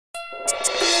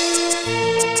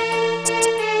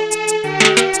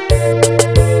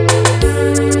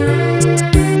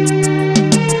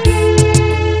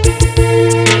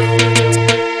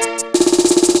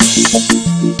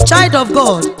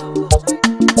God,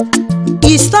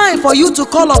 it's time for you to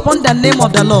call upon the name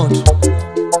of the Lord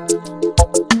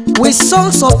with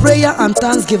songs of prayer and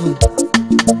thanksgiving,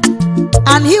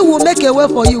 and He will make a way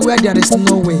for you where there is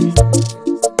no way.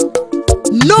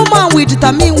 No man will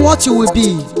determine what you will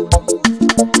be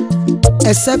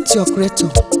except your Creator.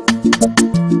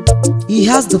 He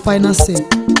has the final say.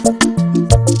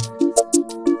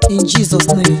 In Jesus'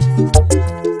 name,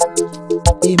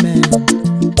 amen.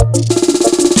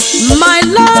 My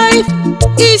life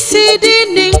is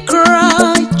hidden in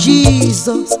Christ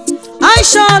Jesus. I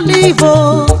shall live,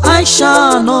 oh, I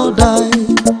shall not die.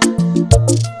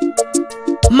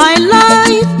 My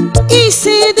life is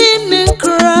hidden in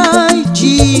Christ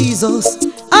Jesus.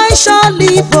 I shall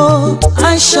live, oh,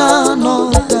 I shall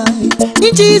not die.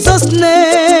 In Jesus'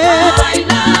 name. My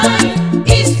life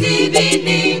is hidden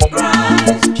in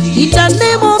Christ Jesus. In the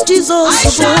name of Jesus, I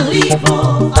shall live,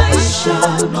 oh, I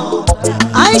shall not die.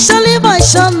 I shall live, I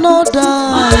shall not die.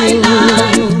 My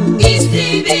life is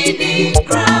hidden in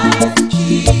Christ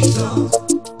Jesus.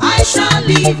 I shall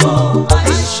live, oh,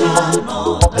 I shall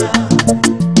not die.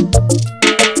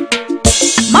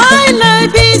 My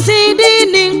life is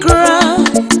hidden in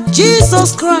Christ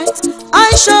Jesus Christ.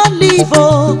 I shall live,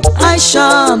 oh, I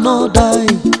shall not die.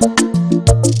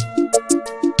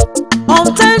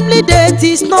 Untimely death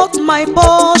is not my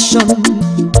portion.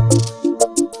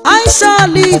 I shall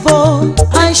live, oh,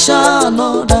 I shall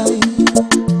not die.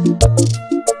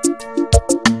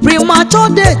 Premature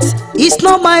death is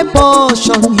not my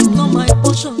portion. It's not my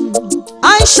portion.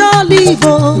 I shall live,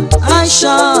 oh, I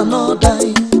shall not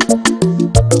die.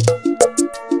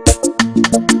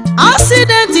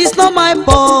 Accident is not my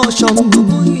portion.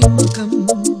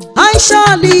 I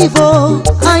shall live, oh,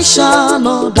 I shall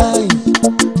not die.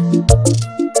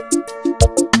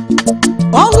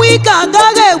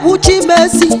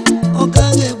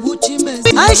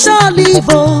 I shall live,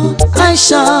 oh, I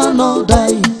shall not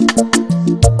die.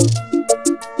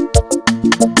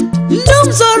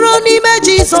 Ndum zoro n'ime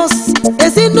Jesus,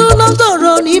 ezinụlọ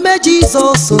zoro n'ime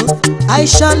Jesus. I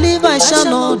shall live, I shall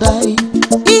not die.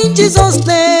 In Jesus'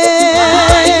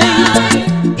 name.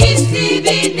 Is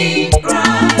hidden in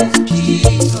Christ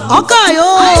Jesus. Okay,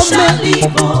 oh, I shall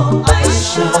live, oh, I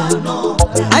shall not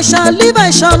die. I shall live,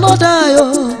 I shall not die.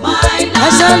 Oh, I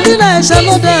shall live, I shall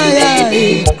not die.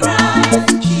 In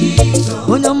Christ Jesus.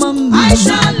 I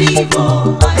shall live,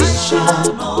 oh, I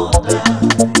shall not die.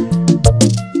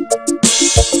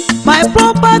 My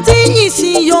property is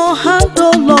in your hand,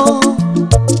 oh Lord.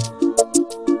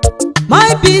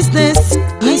 My business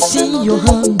is in your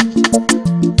hand.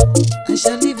 I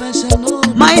shall live, I shall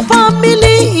not. My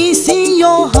family is in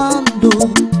your hand,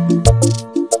 oh.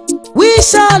 We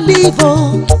shall live,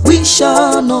 oh, we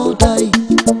shall not die.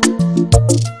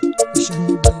 We shall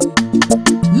not die.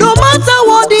 No matter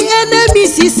what the enemy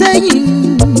is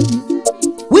saying,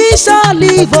 we shall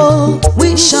live, oh,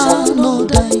 we shall not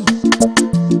die.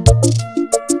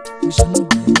 We shall not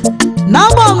die. Now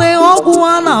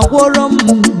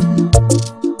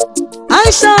I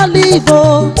shall live,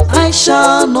 oh, I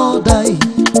shall not die.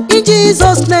 In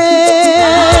Jesus'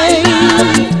 name.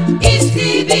 Is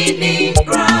hidden in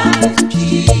Christ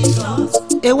Jesus.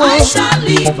 I shall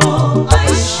live, oh,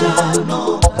 I shall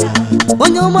not die.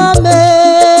 On your mama.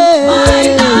 My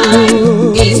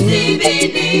life is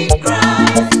hidden in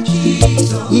Christ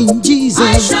Jesus. In Jesus.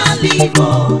 I shall live,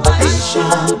 oh, I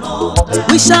shall not die.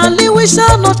 We shall live, we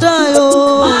shall not die,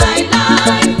 oh. My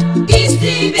life is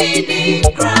hidden in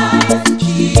Christ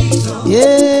Jesus.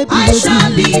 Yeah, I shall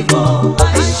live, oh,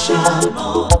 I shall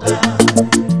not die.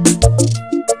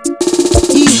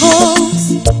 He holds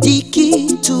the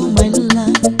key to my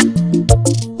life.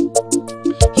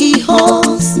 He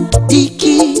holds the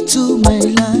key to my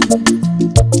life.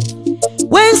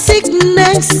 When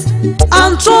sickness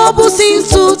and trouble seems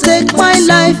to take my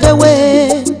life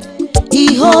away,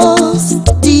 He holds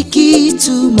the key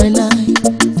to my life.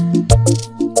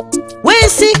 When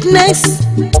sickness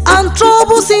and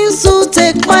trouble seems to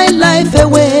take my life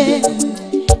away,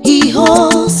 He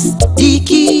holds the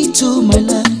key to my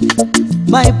life.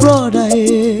 My brother,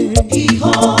 He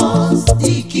holds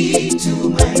the key to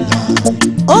my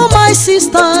life. oh my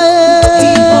sister,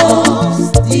 He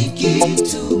holds the key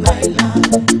to my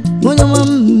life.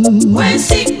 When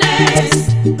sickness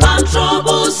and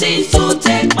trouble seems to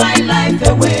take my life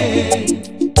away,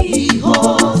 He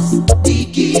holds the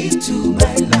key to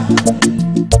my life.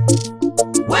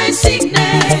 When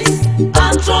sickness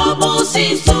and trouble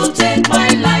seems to take my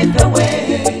life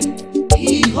away,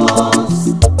 He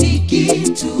holds the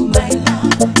key to my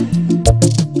life.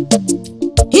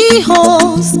 He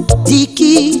holds the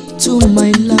key to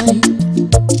my life.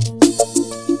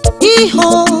 He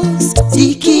holds the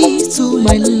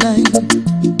my life.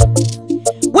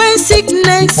 When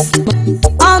sickness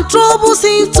and trouble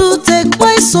seem to take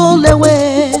my soul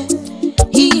away,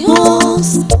 He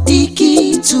holds the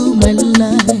key to my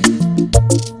life.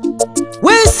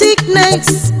 When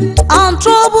sickness and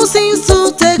trouble seems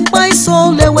to take my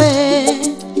soul away,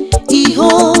 He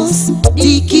holds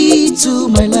the key to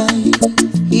my life.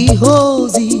 He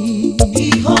holds it.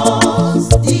 He holds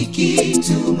the key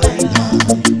to my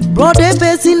life. Brother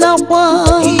Bezina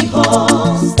one. He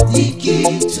holds the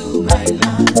key to my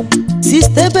life.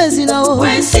 Sister Bezina one.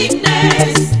 When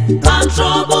sickness and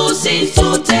trouble seems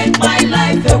to take my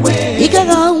life away, He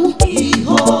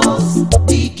holds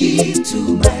the key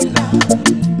to my life.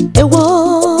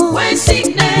 When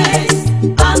sickness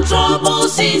and trouble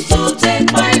seems to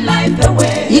take my life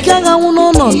away, He holds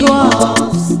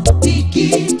the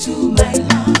key to my life.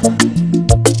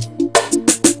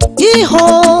 He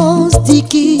holds the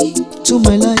key to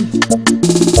my life.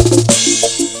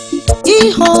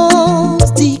 He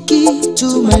holds the key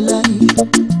to my life.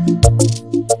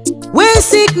 When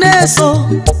sickness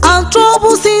and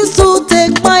trouble seems to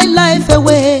take my life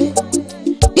away,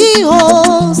 He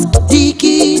holds the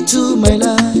key to my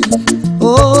life.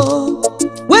 Oh,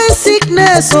 when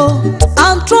sickness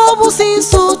and trouble seems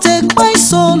to take my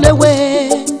soul away,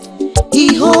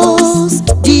 He holds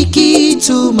the key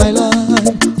to my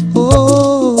life.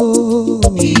 Oh,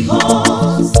 He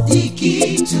holds the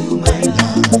key to my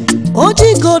life.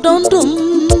 Oji godondum.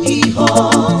 He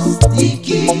holds the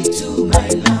key to my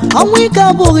life.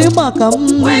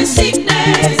 When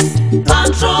sickness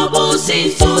and trouble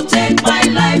seems to take my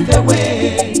life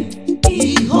away,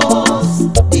 He holds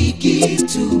the key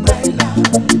to my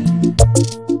life.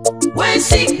 When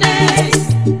sickness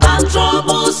and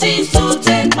trouble seems to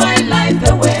take my life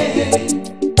away,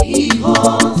 He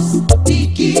holds the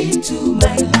key to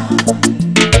my life.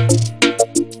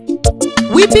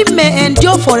 Weeping may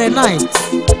endure for a night,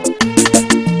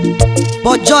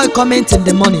 but joy cometh in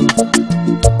the morning.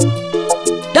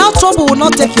 That trouble will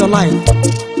not take your life.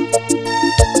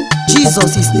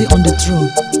 Jesus is still on the throne.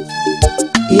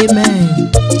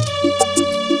 Amen.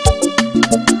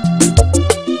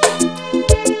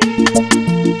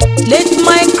 Let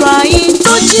my crying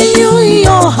touch you in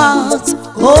your heart,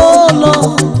 oh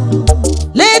Lord.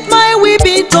 Let my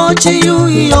weeping touch you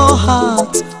in your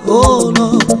heart, oh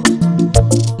Lord.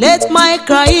 Let my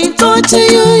crying touch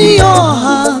you in your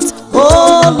heart,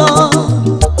 oh Lord.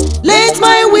 Let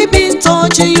my weeping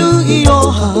touch you in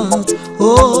your heart,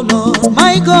 oh Lord,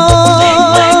 my God. Let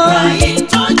my crying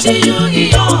touch you in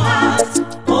your heart,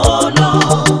 oh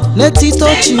Lord. Let it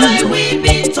touch you. Let my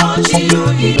weeping touch you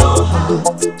in your heart,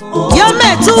 oh Lord.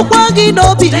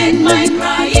 Let my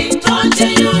crying touch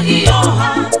you in your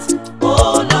heart,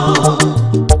 oh Lord.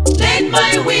 Let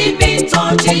my weeping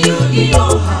touch you in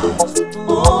your heart,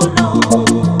 oh Lord.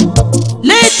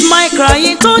 Let my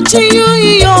crying touch you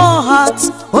in your heart,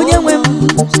 oh yeah.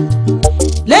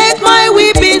 Let my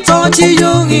weeping touch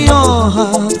you in your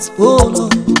heart, oh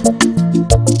Lord.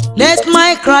 Let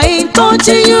my crying touch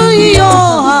you in your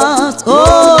heart,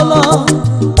 oh Lord.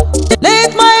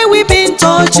 Let my weeping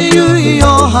touch you in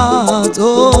your heart,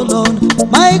 oh Lord,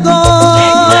 my God.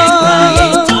 Let my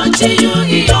crying touch you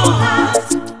in your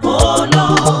heart, oh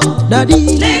Lord.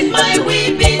 Daddy. Let my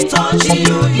weeping touch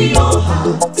you in your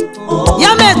heart, oh Lord. Let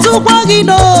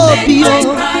my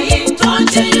crying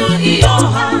touch you in your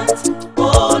heart,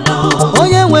 oh Lord. Oh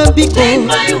yeah, when Let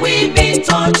my weeping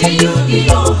touch you in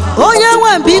your heart. Oh yeah,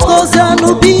 when because Crying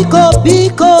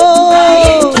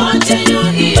touch you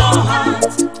in your heart,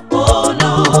 oh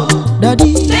Lord.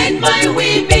 Daddy. Let my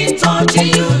weeping touch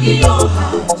you in your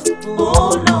heart,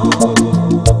 oh Lord.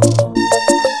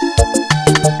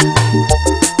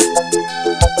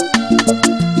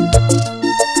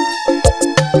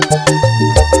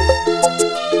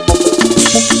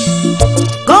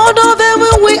 God of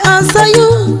heaven, we answer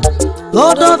you.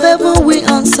 God of heaven, we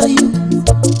answer you.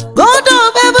 God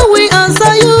of heaven, we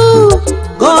answer you.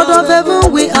 God of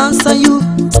heaven, we answer you.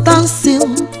 Stand still,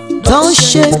 don't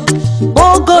shake.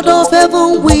 Oh God of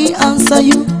heaven, we answer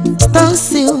you. Stand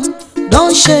still,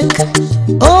 don't shake.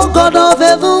 Oh God of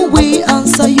heaven, we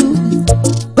answer you.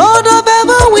 God of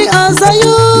heaven, we answer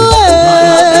you.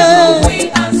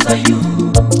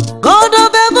 God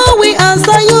of heaven, we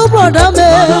answer you, brother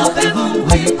man. God of heaven,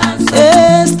 we answer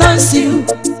you. Stand still,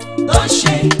 don't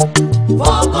shake.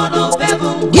 For God of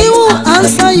heaven, He will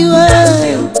answer you.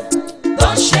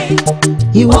 Don't shake.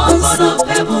 He will God answer. of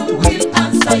heaven will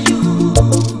answer you.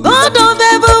 God of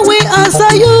heaven, we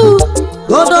answer you.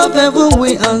 God of heaven,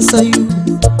 we answer you.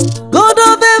 God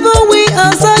of heaven, we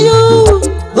answer you.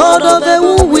 God of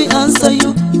heaven, we answer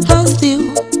you. Stand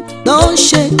still, don't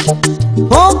shake.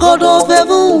 Oh God God of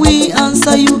heaven, we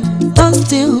answer you. Stand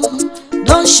still,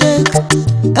 don't shake.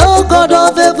 Oh God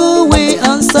of heaven, we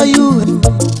answer you.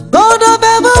 God of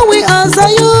heaven, we answer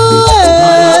you.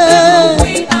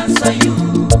 We answer you.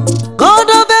 God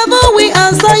of heaven, we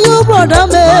answer you, brother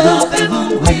man. God of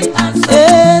heaven, we answer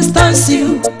you. Stand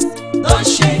still, don't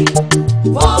shake.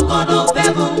 For God of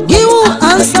heaven, He will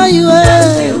answer you. Stand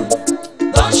still,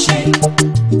 don't shake.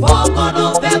 For God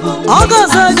of heaven,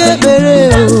 Stand still,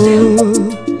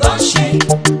 don't shake.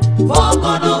 For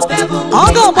God of heaven,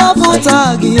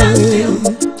 stand still,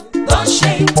 don't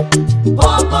shake.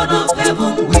 For God of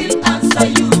heaven will answer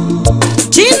you.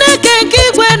 Chineke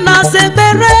nkigwe na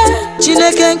zebere,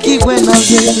 Chineke nkigwe na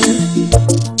zebere,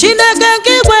 Chineke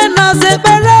nkigwe na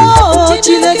zebere, oh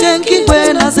Chineke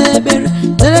nkigwe na zebere.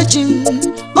 Derechim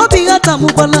obi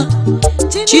gatamukwala,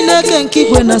 Chineke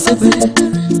nkigwe na zebere.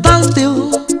 Stand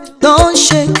still, don't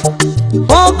shake.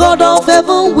 Oh God of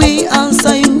heaven, we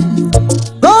answer you.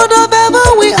 God of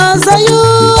heaven, we answer you.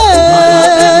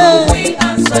 We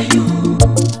answer you.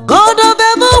 God of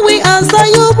heaven, we answer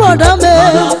you, brother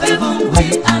man. God of heaven, we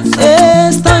answer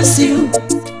you. Stand still,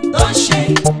 don't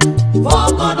shake. For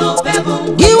God of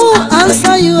heaven, He will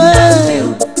answer you. Stand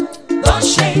still, don't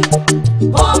shake.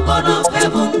 For God of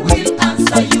heaven will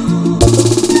answer you.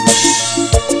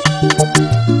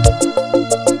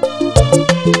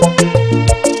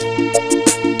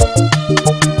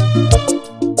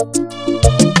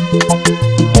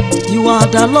 You are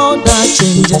the Lord that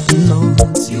changeth not.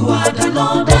 You are the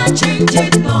Lord that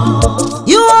changeth not.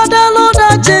 You are the Lord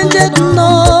that changeth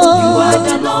not. You are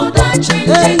the Lord that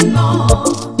changeth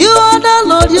not. You are the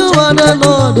Lord, you are the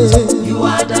Lord. You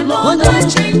are the Lord that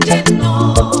changeth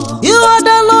not. You are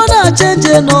the Lord that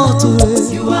changeth not.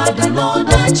 You are the Lord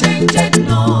that changeth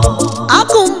not.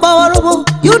 Akumbawarubo,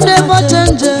 you never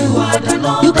change. You are the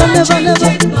Lord You can that never.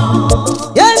 changeth not.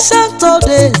 Yes,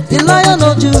 today, the Lion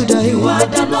of Judah. You are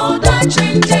the Lord that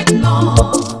changeth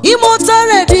not. Immortal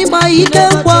Redeemer, He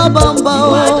can bamba.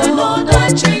 You are the Lord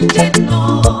that changeth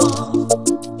not.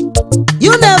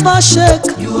 You never shake.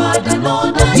 You are the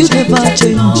Lord that You never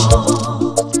change.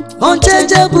 not.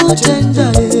 Unchangeable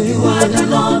changer. You are the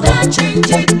Lord that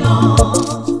changeth not.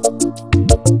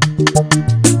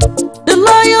 The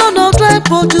Lion of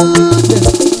dreadful Judah.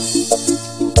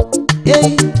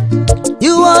 Hey,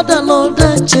 you are the Lord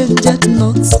that changeth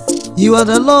not. You are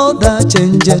the Lord that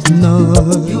changeth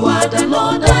not. You are the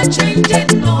Lord that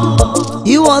changeth not.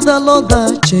 You are the Lord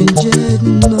that changeth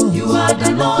not. You are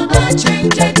the Lord that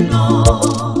changeth not.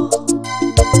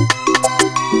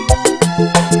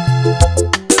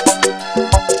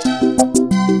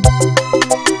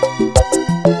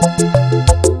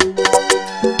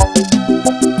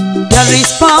 There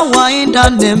is power in the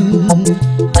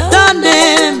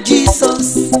name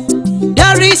Jesus.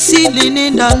 There is healing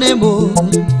in the name, oh,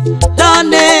 the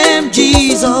name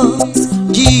Jesus.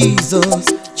 Jesus,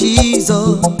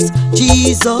 Jesus,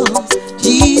 Jesus,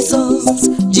 Jesus,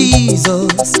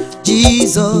 Jesus,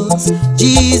 Jesus,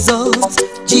 Jesus,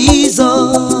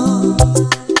 Jesus.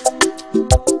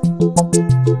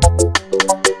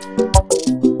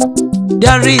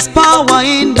 There is power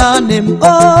in the name,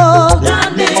 oh, The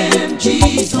name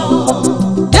Jesus.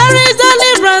 there is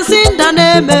deliverance in the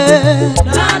name, The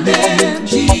name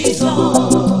Jesus.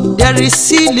 there is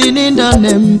healing in the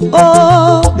name,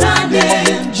 oh, The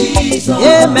name Jesus.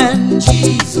 amen.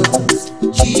 Jesus,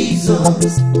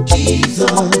 Jesus,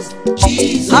 Jesus,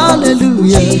 Jesus.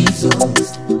 Hallelujah.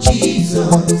 Jesus,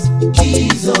 Jesus,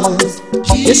 Jesus,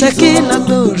 Yes, I can of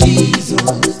glory.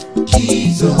 Jesus,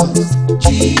 Jesus,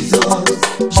 Jesus,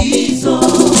 Jesus.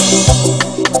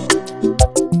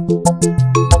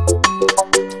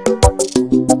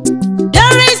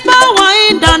 There is power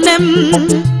in the name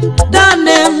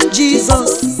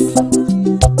Jesus.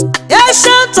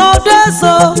 Ancient of days,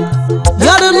 oh, you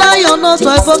are the Lion of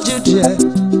tribe of Judah.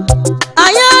 I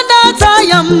am that I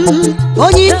am.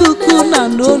 Only kuku na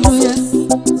noluya.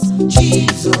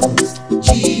 Jesus,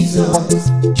 Jesus,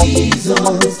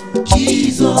 Jesus,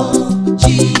 Jesus,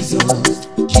 Jesus,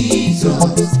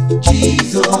 Jesus,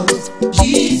 Jesus,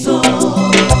 Jesus.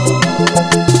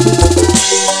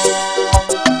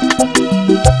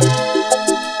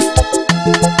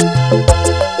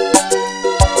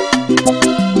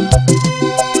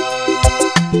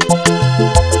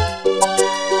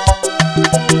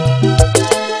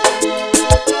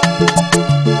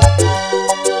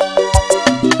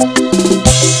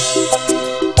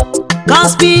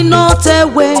 Cast me not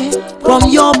away from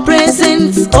your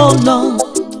presence, oh Lord.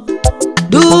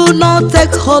 Do not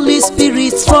take Holy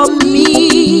Spirit from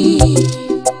me.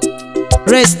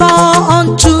 Restore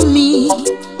unto me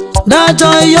the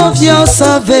joy of your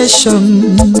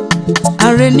salvation.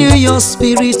 and renew your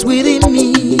spirit within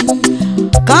me.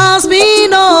 Cast me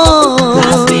not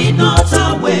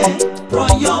away from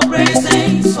your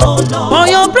presence, oh Lord. For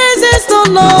your presence, oh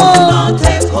Do Lord. not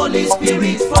take Holy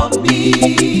Spirit from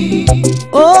me.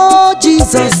 Oh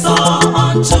Jesus, Restore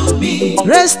unto me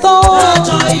restore the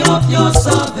joy of your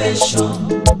salvation,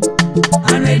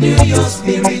 and renew your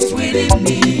spirit within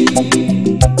me.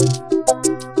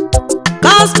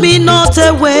 Cast me not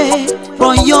away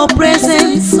from your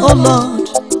presence, oh Lord.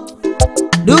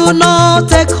 Do not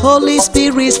take Holy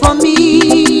Spirit from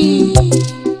me.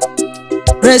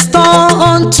 Restore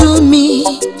unto me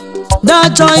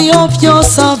the joy of your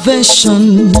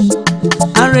salvation,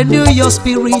 and renew your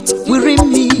spirit within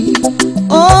me.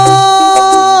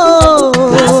 Oh,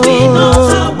 Cast me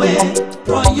not away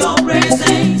from your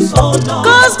presence, oh Lord.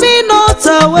 cast me not Do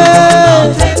away.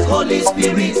 not take Holy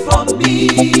Spirit from me.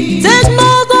 Take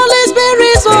not Holy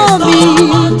Spirit from Restore me.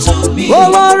 unto me Oh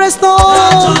Lord, the restore.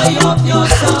 joy of your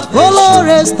Oh Lord,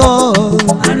 salvation,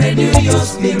 restore. and renew your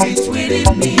spirit within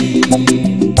me.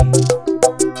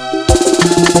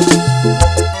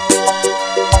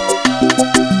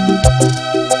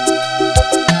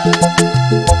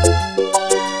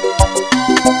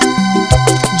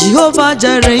 Jehovah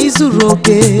Jireh izuru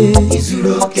oke.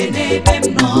 Izuru oke n'ebe m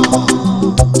nọ.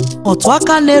 Otu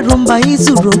aka na-eru mba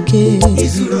izuru oke.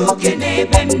 Izuru oke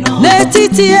n'ebe m nọ.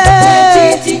 N'etiti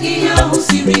N'etiti ihe ahụ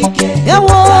siri ike.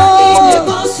 ewo Ị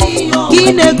na-egosi onwe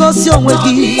gị na-egosi onwe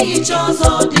gị. gị. Ọ dịghị chi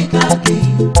ọzọ dị ka gị.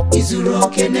 Izuru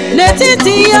oke n'ebe m nọ.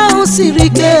 N'etiti ihe ahụ siri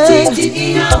ike. N'etiti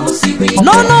ihe ahụ siri ike.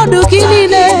 N'ọnọdụ gị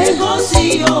niile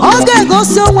ọ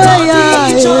ga-egosi onwe ya. Ọ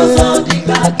dịghị chi ọzọ dị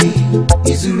ka gị.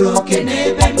 Izuru oke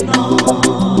n'ebe m nọ.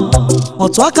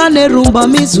 Otu aka na-eru mba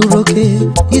m izuru oke.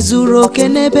 Izuru oke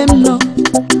n'ebe m nọ.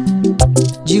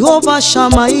 Jehova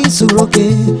Shama izuru oke.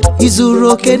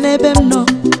 Izuru oke n'ebe m nọ.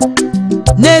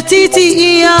 N'etiti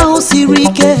ihe ahụ siri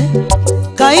ike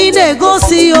ka ị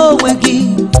na-egosi ya onwe gị,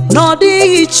 na ọ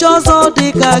dịghị chi ọzọ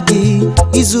dị ka gị.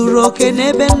 Izuru oke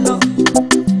n'ebe m nọ.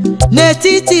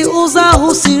 N'etiti ụzọ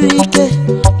ahụ siri ike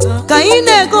ka ị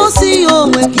na-egosi ya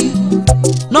onwe gị,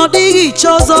 na ọ dịghị chi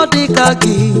ọzọ dị ka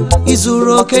gị.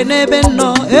 Izuru oke n'ebe m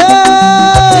nọ.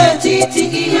 N'etiti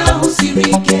ihe ahụ siri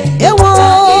ike Ewo ka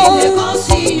ị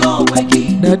na-egosi ya onwe gị,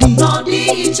 Daddy. na ọ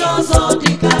dịghị chi ọzọ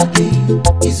dị ka gị.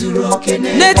 Izuru oke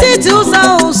n'ebe m N'etiti nọ. ụzọ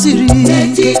ahụ siri ike,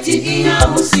 N'etiti ihe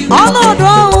ahụ siri ike ọnọdụ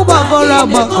ahụ gbagọrọ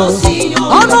agbagọ,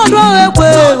 ọnọdụ ahụ ekwe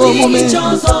omume, Ọ dịghị chi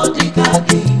ọzọ dị ka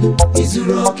gị.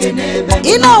 Izuru oke n'ebe m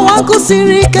ị na-awa nkụ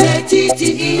siri ike, N'etiti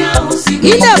ihe ahụ siri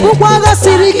ị ike na-ebukwa agha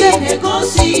siri ike, ka ị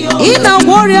na-egosi ya ị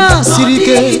na-agwọ ọrịa siri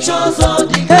ike. Ọ dịghị chi ọzọ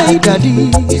dị ka Hey gị. Daddy,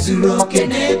 Izuru oke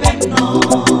n'ebe m nọ.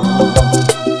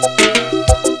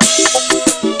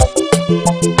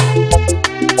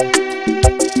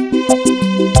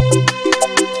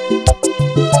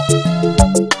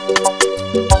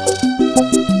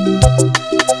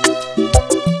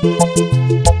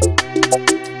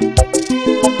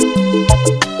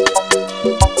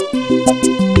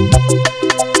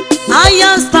 I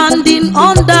am standing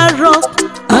on the rock,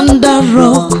 and the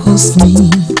rock holds me.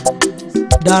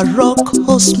 The rock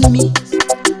holds me.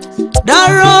 The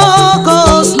rock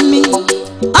holds me.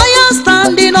 I am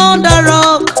standing on the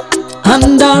rock,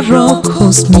 and the rock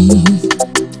holds me.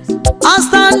 I'm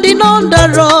standing on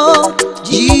the rock,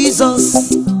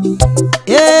 Jesus.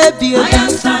 Yeah, I am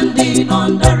standing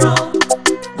on the rock,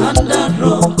 and the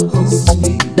rock holds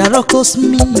me. the rock holds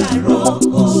me. The rock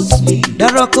holds me. The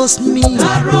rock holds me.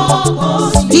 The rock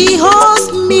holds me. He holds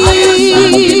me. I am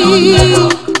standing on the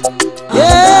rock.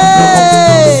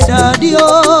 Yeah, Daddy. I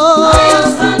am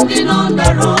standing on the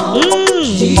rock.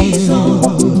 Jesus.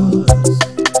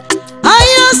 I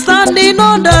am standing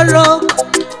on the rock,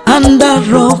 and the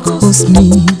rock holds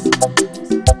me.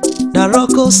 The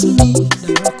rock holds me.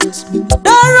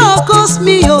 The rock holds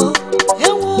me. Oh,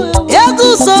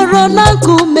 egusoro na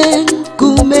nkume,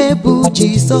 nkume bụ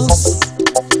Jesus.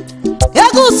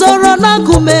 Egusoro na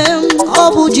nkume,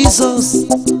 ọ bụ Jesus.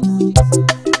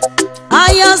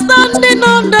 I am standing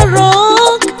on the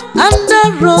rock, and the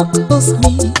rock holds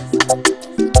me.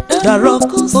 The rock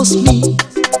holds me.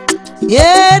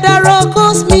 Yeah, the rock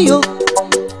holds me. Oh,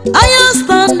 I am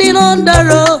standing on the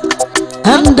rock,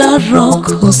 and the rock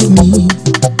holds me.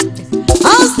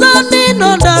 I'm standing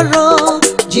on the rock,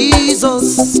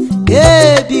 Jesus.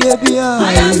 Yeah, baby,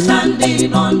 I am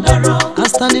standing on the rock, I'm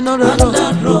standing on the and rock.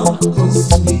 the rock holds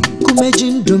me.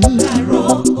 Kumejindum. The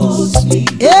rock holds me.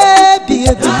 Yeah, baby.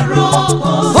 The rock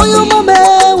holds Oh, you me. mama.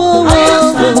 Oh, I am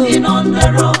oh, standing on the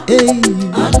rock, Hey,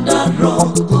 and the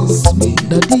rock holds me.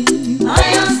 Daddy. I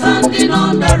am standing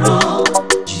on the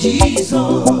rock, Jesus.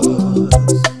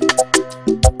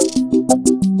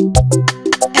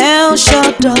 El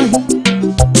Shaddai,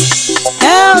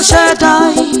 El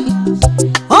Shaddai.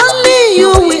 Only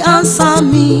you will answer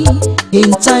me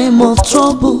in time of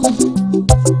trouble.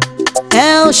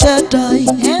 El Shaddai,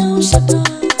 El Shaddai,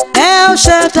 El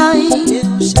Shaddai.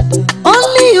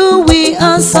 Only you will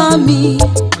answer me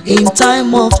in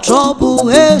time of trouble.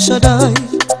 El Shaddai,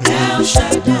 El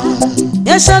Shaddai,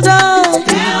 El Shaddai,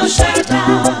 El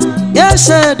Shaddai. El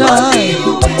Shaddai. Only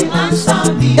you will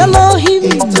answer me Elohim,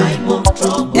 in time of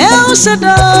trouble. El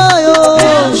Shaddai, oh,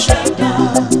 El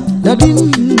Shaddai, Dadim,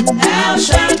 El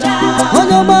Shaddai.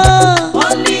 Onyama.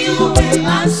 Only you will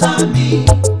answer me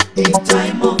in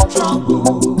time of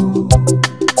trouble.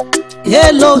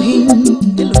 Elohim,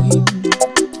 Elohim,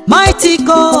 mighty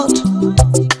God.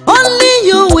 Only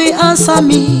you will answer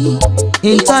me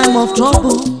in time of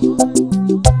trouble.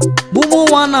 Mumu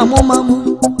wana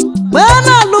mumamu,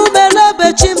 wena lubele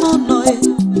bechimu noe.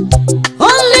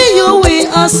 Only you will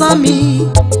answer me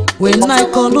when I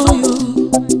call on you.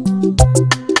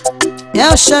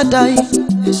 El Shaddai,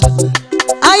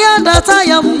 I am that I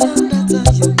am.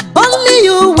 Only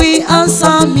you will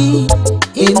answer me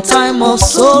in time of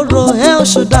sorrow. El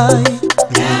Shaddai,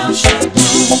 El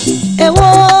Shaddai,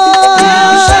 Ewo,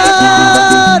 El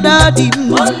Shaddai. Daddy.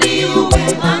 Only you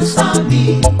will answer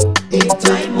me in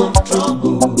time of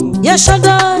trouble. Yes,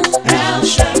 Shaddai, El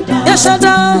Shaddai, Yes,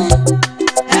 Shaddai,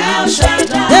 El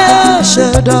Shaddai. Yes,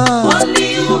 Shaddai. Only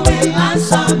you will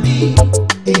answer me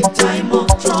in time of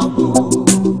trouble.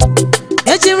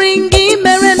 Ejiringi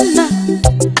merena,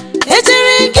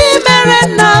 Ejiringi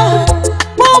merena.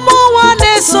 Momo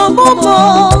wane so momo,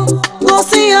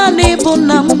 gosi ani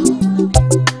bunam.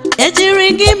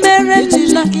 Ejiringi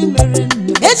merena,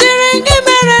 Ejiringi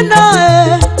merena.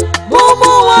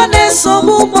 Momo wane so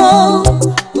momo,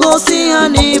 gosi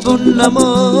ani bunamo.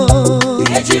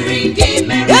 Ejiringi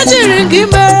mere, Ejiringi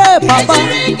mere papa,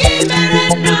 Ejiringi mere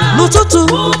na. nututu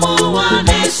Mumu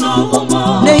wane so mumu,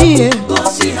 nehiye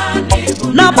gosi hani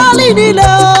bunu. na bali nile.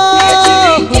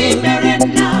 Ejiringi mere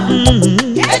na,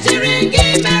 Ejiringi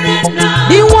mere na.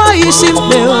 Iwa isi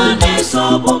mpe Mumu o, wane so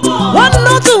mumu,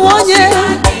 wanotu gosi onye.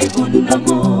 hani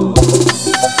bunamo.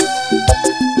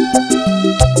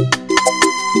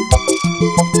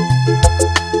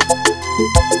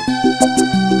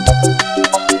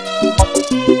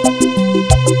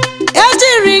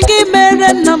 Ejiringi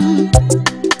mere nam,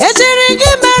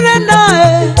 Ejiringi mere na.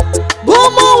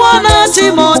 Bumu wana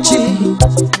chimochi,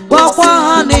 wakwa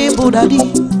hani budadi.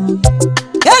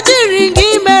 Ejiringi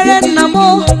mere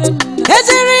namo,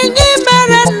 Ejiringi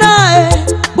mere na.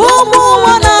 Bumu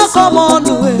wana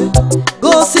komonu,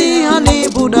 gosi hani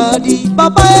budadi.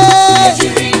 Papa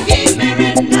Ejiringi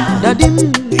mere na, dadim,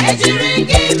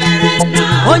 Ejiringi mere na.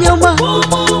 onyoma.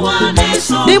 Mumu wane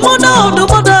so The mother of the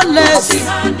motherless, gosi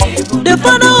hani bunu. the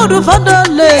father of the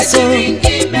fatherless.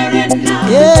 Ejiringi mere na,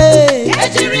 Yeah,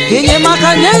 Ejiringi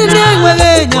enyemaka nyene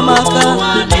nwere enyemaka.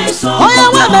 wane so Oya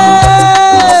weme,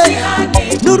 gosi hani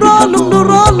nurolu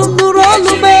nurolu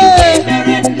nurolu me.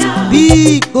 mere na.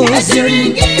 Biko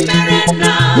Ejiringi mere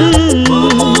na,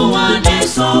 mumu wane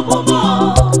so mumu,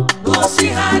 gosi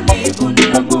hani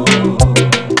bunamo.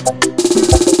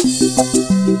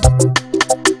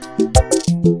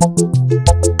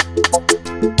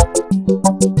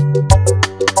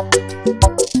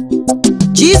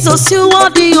 Jesus, you are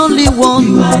the only one.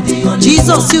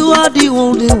 Jesus, you are the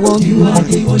only one.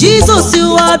 Jesus,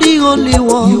 you are the only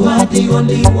one.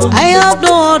 I have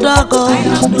no other God.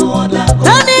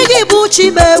 Tani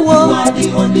gibuchi mewo.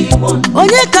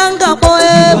 Onye kanga boe.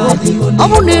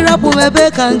 Omuni rapu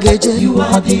mebe kangeje.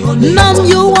 Nam,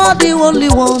 you are the only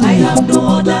one.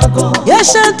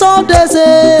 Yes, and all days.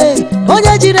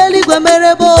 Onye jireli gwe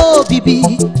merebo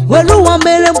bibi. Welu wa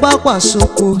mere mbakwa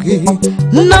sokoge.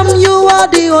 Nam, you are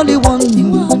the only one.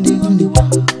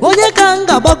 Onye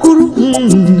kanga bakuru.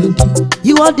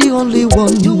 You are the only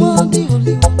one. You are the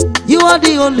only one. You are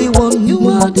the only one. You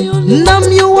are the only one. Nam,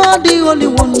 you are the only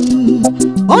one.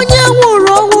 Onye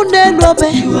nwuru onwu n'elu obe.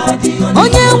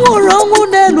 Onye nwuru onwu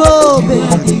n'elu obe.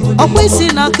 Okwa isi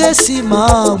na kesi ma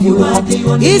agwụ.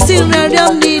 Isi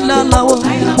nrịarịam niile alawo.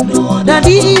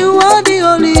 Daddy, you are the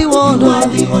only one. You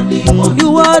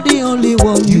are the only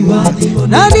one.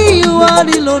 Daddy, you are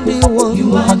the only one.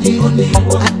 You are the only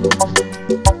one.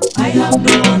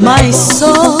 My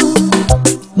soul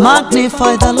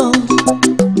magnify the Lord.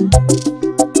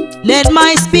 Let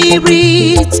my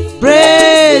spirit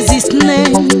praise his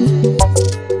name.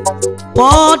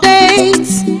 For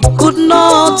days could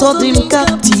not hold him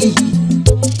captive,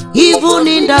 even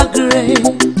in the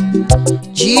grave.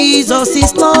 Jesus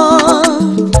is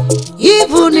Lord,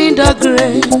 even in the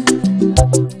grave.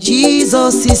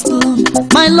 Jesus is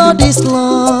Lord, my Lord is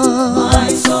Lord. My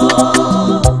soul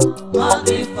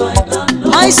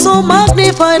soul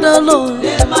magnify the Lord.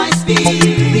 Let my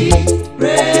spirit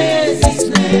praise His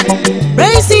name.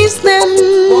 Praise His name.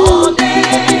 For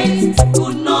days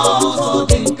could not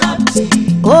hold Him captive.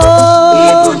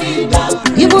 Oh, Even in the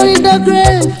grave, even in the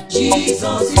grave,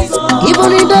 Jesus is Lord.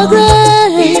 even in the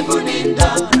grave, Even in the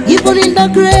grave, even in the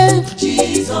grave,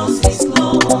 Jesus is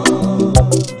Lord.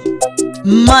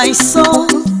 my soul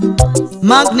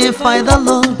magnify the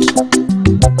Lord.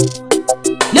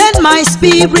 Let my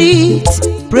spirit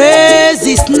praise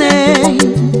His name.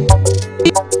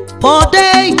 For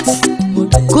days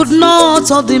could not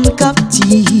hold Him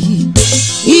captive.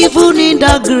 Even in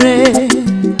the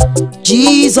grave,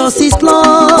 Jesus is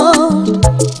Lord.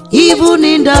 Even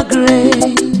in the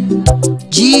grave,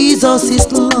 Jesus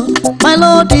is Lord. My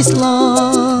Lord is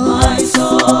Lord. My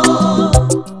soul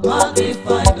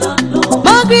magnify the Lord.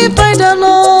 Magnify the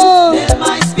Lord. Let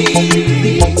my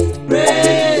spirit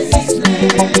praise His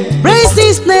name. Praise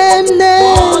His name.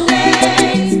 For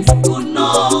days could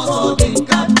not hold Him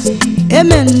captive.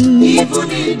 Amen.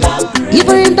 Even in the grave,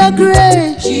 Even in the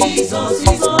grave, Jesus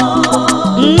is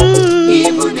Lord.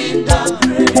 Even in the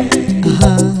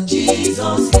grave,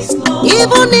 Jesus is Lord.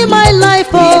 even in my life,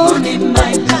 oh, Even in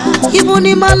my life, even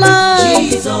in my life,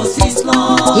 Jesus is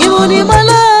Lord. even in my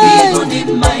life, Even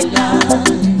in my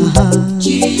life,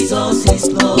 Jesus is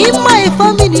Lord. in my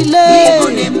family Even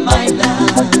life, in my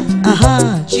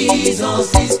life,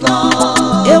 Jesus is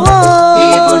Lord. Ewo.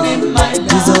 Even in my life,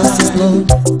 Jesus is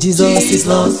Lord. Jesus is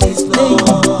Lord. Jesus is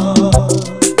Lord.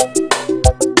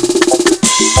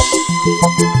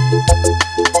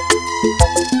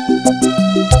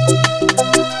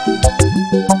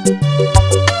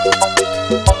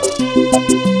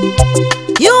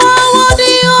 You are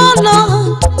worthy, oh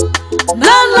Lord,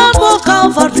 the Lamb of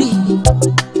Calvary.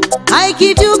 I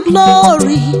give you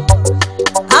glory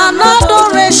and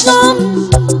adoration.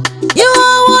 You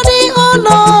are worthy, oh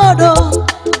Lord, oh,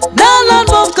 the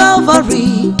Lamb of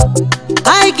Calvary.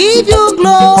 I give you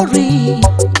glory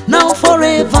now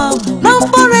forever, now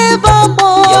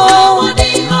forevermore. You are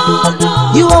worthy, oh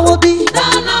Lord. You are worthy,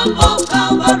 The Lamb of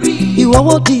Calvary. you are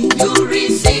worthy. You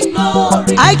receive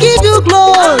glory I give you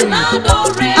glory and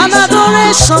and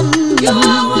adoration. You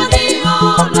are worthy,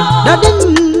 oh Lord. Daddy,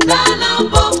 The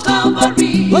Lamb of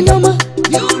Calvary. Onyama,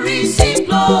 You receive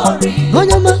glory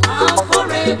Onyama, and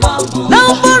forevermore. now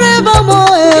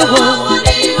forevermore. You are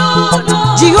worthy, oh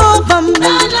Lord. Jehovah,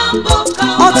 The Lamb of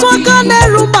Otwaka Calvary.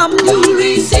 nerumam. You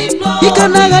receive glory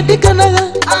Dikanaga, dikanaga,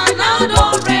 and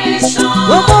adoration.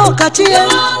 Omo You kachie, are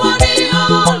worthy,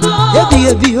 oh Lord. ebi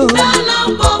ebi o. The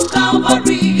Lamb of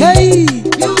Calvary. Hey,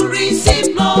 You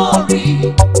receive glory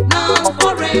now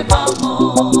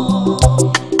forevermore.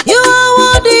 you are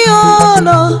worthy, oh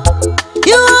Lord.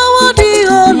 You are worthy,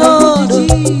 oh Lord.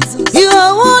 You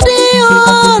are worthy,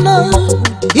 oh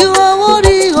Lord. You are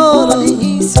worthy, oh Lord.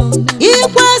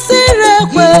 Ikwesịrị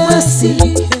ekwesị,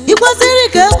 ikwesịrị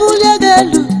ka ebulie gị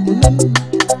elu.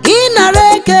 Ịnara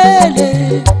ekele,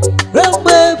 ruo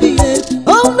mgbe ebighị ebi,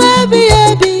 ọnụ ebighị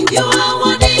ebi. You are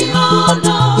worthy, oh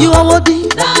Lord. You are worthy.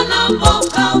 The Lamb of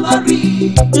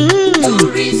Calvary. You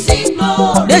receive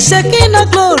glory The Shekinah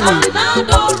glory. and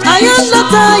adoration. I am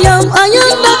that I am, I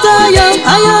am that I am,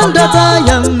 I am that I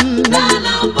am. The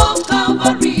Lamb of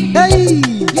Calvary. Hey,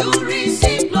 You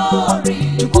receive glory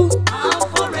Chukwu. and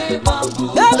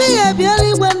forevermore. Ebi ebi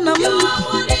eluigwe nna m. You are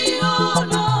worthy, oh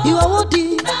Lord. You are worthy.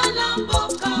 The Lamb of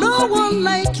Calvary. No one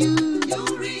like you. You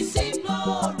receive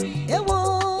glory Ewo.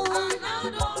 and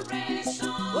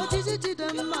adoration. Ojiji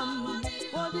Chidemma m.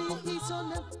 Worthy is your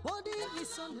name. Worthy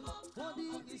is your name.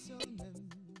 Worthy is your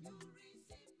name.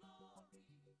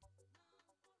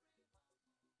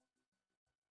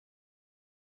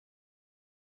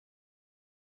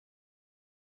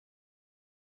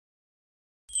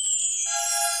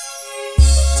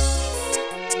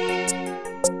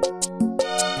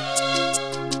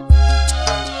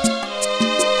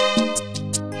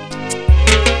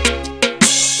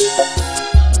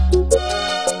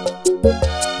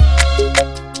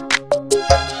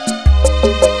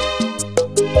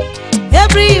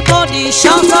 Everybody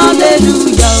shout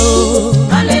hallelujah, oh.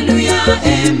 Hallelujah,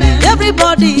 amen.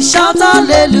 Everybody shout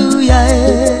hallelujah,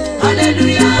 eh.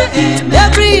 Hallelujah, amen.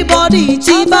 Everybody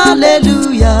tip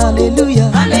hallelujah, hallelujah.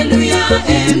 Hallelujah,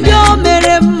 amen. Ndị o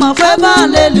mere mma kwebe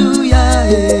hallelujah,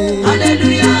 eh.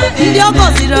 Hallelujah, Ndị o amen.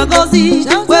 gọziri agọzi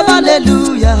kwebe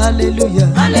hallelujah, hallelujah.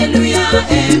 Hallelujah,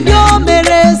 amen. Ndị o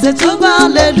mere eze tuba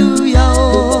hallelujah,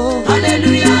 oh.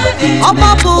 Hallelujah, amen. Ọ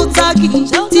gbapụta gị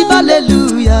tiba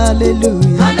hallelujah,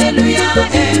 hallelujah. Hallelujah,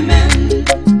 amen.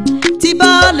 Tiba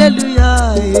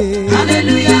hallelujah, eh.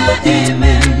 Hallelujah,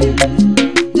 amen.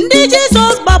 Ndị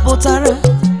Jizọs gbapụtara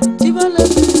tiba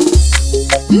hallelujah.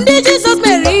 Ndị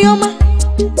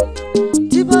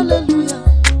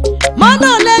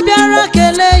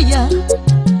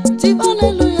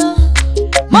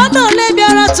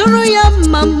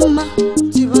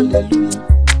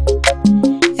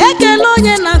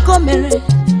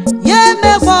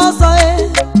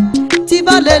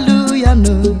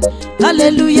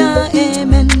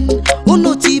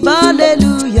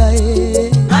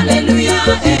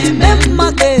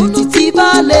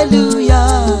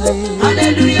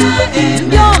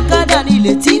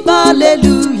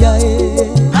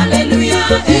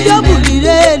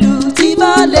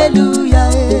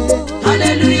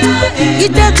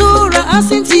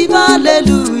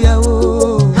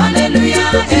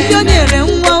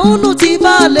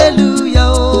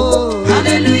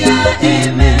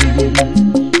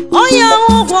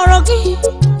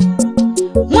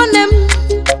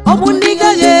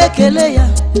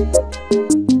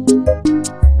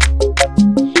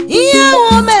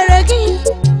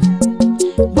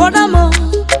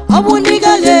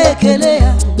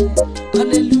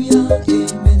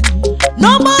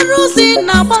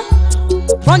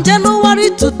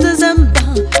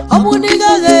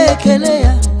ekele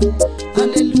ya.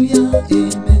 Hallelujah,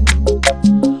 amen.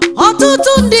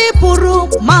 Ọtụtụ ndị pụrụ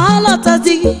ma ha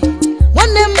lọtazighị,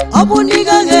 nwanne m ọ bụ na ị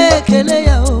gaghị ekele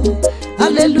ya o.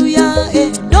 Hallelujah,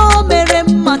 no mere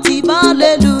mma tiba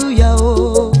hallelujah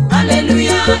o.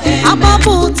 Hallelujah, amen.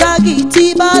 Agbapụta gị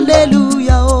tiba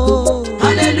hallelujah o.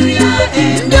 Hallelujah,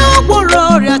 amen. Ndị ọgwọrọ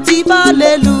ọrịa tiba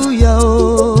hallelujah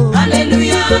o.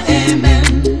 Hallelujah, amen.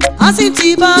 Asị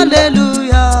tiba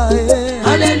hallelujah,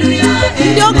 Hallelujah,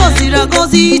 amen. ndị ọ gọziri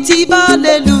agọzi tiba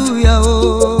hallelujah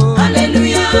o.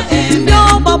 Hallelujah, amen. Ndị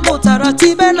ọ gbapụtara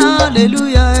tibe na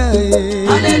hallelujah,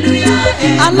 Hallelujah,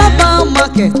 amen. Alaba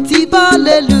market tiba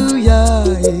hallelujah,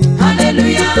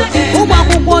 Hallelujah, amen. ụmụ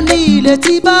akwụkwọ niile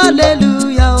tiba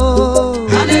hallelujah o.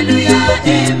 Hallelujah,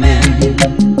 amen.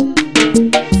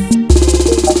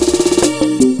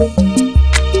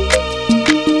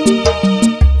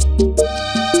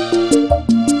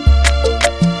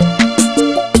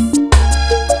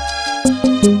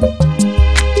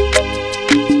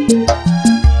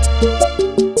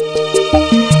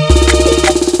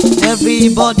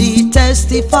 Everybody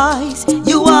testifies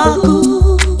you are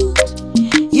good.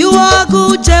 You are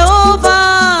good,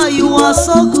 Jehovah. You are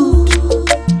so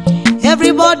good.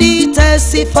 Everybody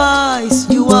testifies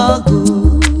you are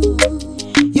good.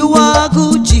 You are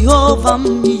good, Jehovah.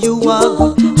 You are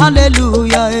good.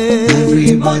 Hallelujah.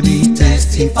 Everybody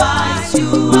testifies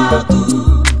you are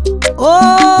good.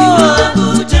 Oh, You are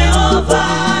good,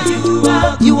 Jehovah. You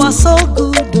are good. you are so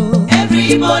good. Oh,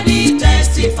 Everybody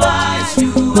testifies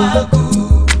you are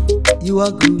good. you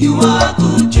are good. You are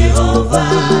good,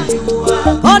 Jehovah. You are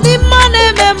good. Only man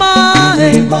mema.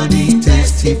 Everybody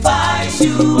testifies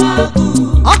you are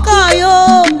good.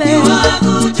 Okayo me. You are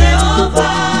good,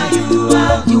 Jehovah. You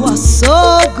are good. You are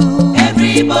so good.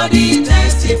 Everybody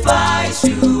testifies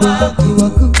you are good. You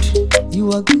are good.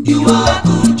 You are good. You are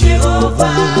good,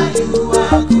 Jehovah. You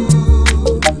are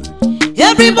good.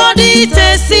 Everybody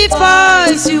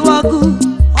testifies you are good.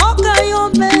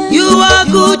 You are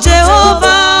good,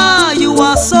 Jehovah. You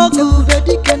are so good.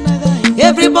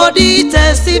 Everybody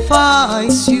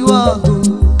testifies you are good.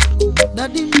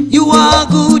 You are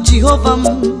good, Jehovah.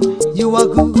 You are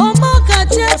good.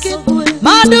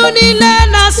 Madu niile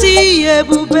na-asị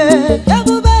ebube.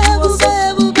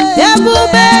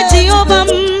 Ebube Jehovah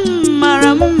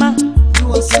mara mma.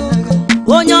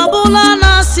 Onye ọbụla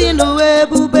na-asị n'ụwa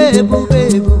ebube ebube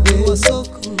ebube.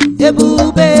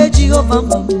 Ebube Jehovah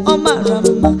ọ mara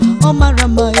mma, ọ mara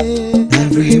mma.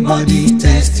 Everybody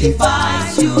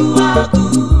testifies you are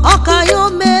good.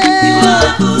 Ọkayome. You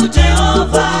are good,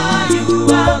 Jehovah.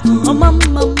 You are good. Ọma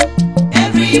mma.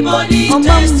 Everybody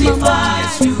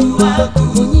testifies you are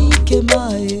good. Onye ike ma.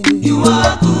 You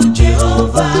are good,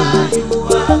 Jehovah. You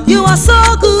are good. You are so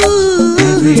good.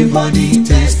 Everybody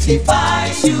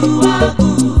testifies you are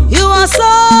good. You are so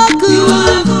good. You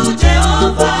are good,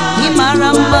 Jehovah. Imara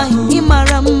mma,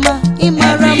 imara mma,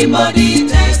 imara mma. Everybody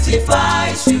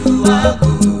testifies you are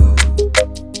good.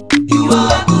 You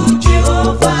are good,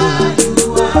 Jehovah.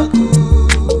 You are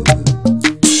good.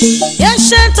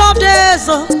 Ancient of days,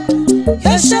 oh,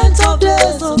 ancient of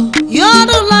days, oh, you're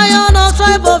the Lion of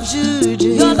tribe of Judah.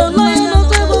 You're the Lion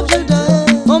of tribe of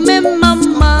Judah. Ome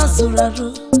mama zuraru.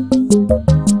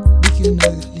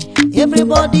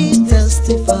 Everybody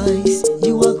testifies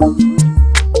you are good.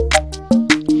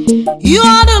 You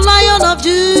are the Lion of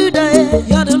Judah.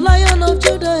 You're the Lion of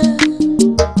Judah.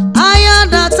 I am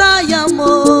that I am.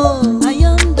 Oh, I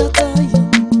am that I am.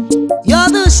 You're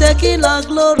the Shekinah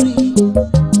glory.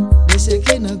 The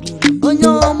Shekinah glory. On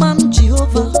your man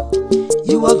Jehovah.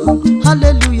 You are good.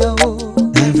 Hallelujah.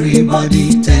 Oh.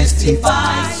 Everybody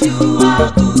testifies you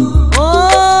are good.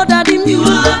 Oh, Daddy. You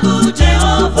are good,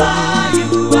 Jehovah. You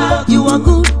are good. You are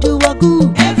good. You are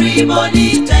good.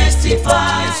 Everybody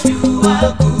testifies you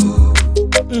are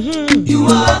good. You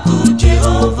are good,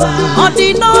 Jehovah.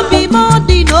 Odinobi mo.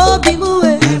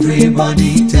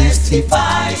 Everybody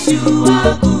testifies you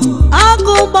are good.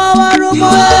 Akubawarumo. You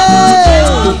are good,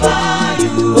 Jehovah.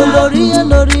 You are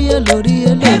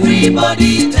good.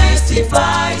 Everybody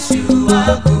testifies you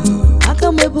are good.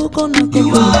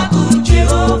 You are good,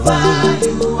 Jehovah.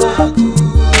 You are good.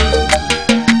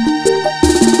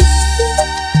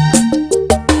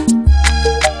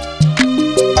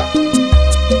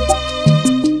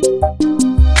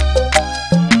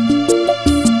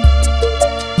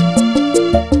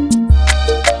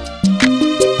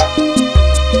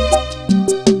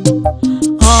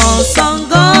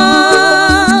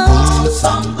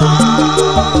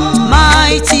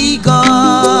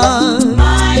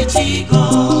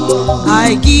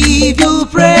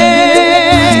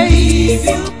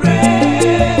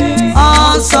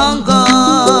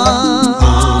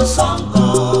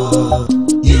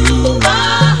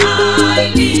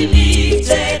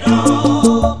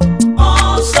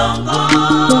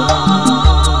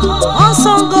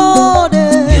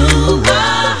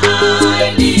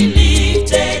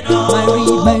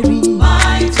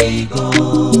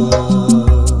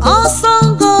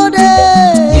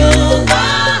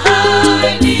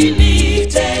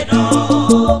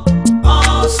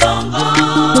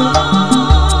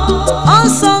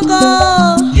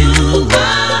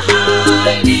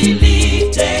 highly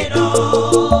lifted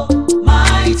up,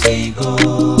 mighty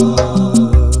God.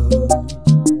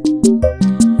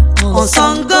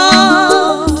 Awesome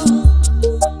God,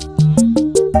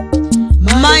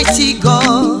 mighty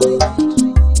God,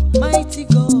 mighty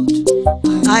God,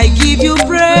 I give you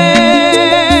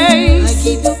praise, I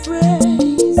give you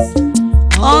praise.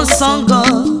 Awesome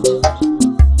God,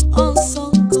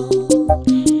 awesome God,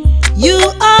 you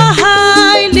are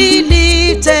highly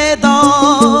lifted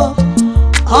up.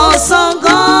 Awesome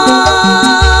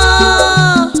God,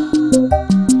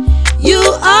 you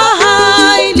are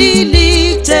highly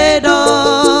lifted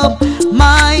up,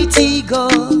 mighty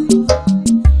God.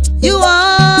 You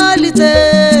are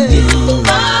lifted. You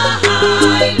are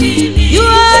highly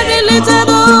lifted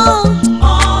up.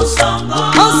 awesome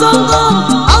God. Awesome God,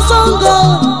 awesome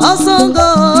God, awesome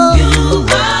God. You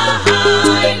are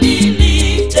highly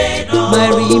lifted up,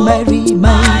 Mary, Mary,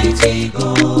 mighty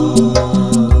God.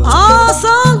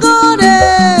 awesome God. You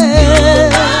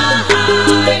are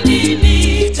highly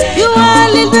lifted You are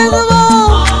lifted up.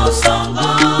 awesome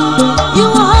God. You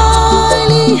are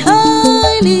highly,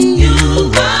 highly.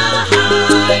 You are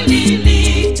highly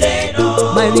lifted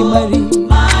up, Mary, Mary.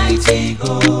 mighty God.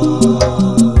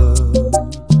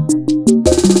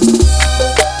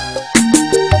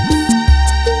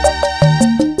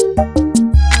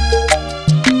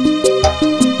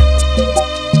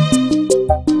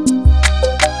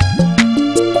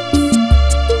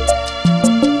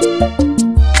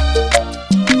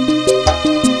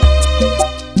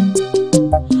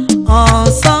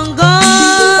 Awesome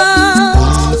God,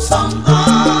 Awesome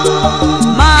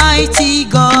God, mighty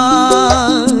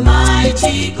God,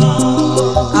 mighty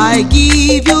God. I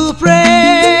give you I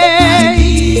praise.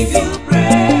 give you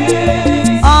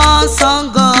praise.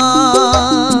 Awesome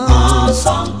God,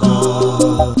 Awesome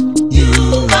God, you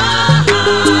are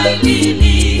highly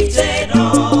lifted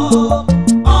up.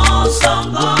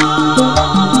 Awesome God,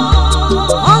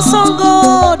 awesome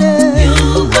God,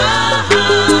 you are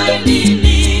highly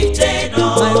lifted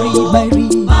Mary, up, Mary,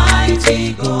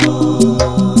 mighty God.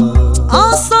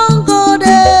 awesome God,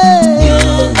 You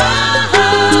are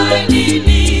highly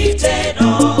lifted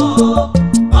up.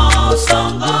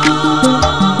 Awesome God,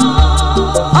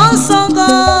 awesome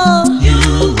God, you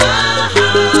are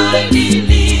highly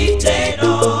lifted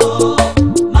up,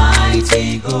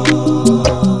 mighty God.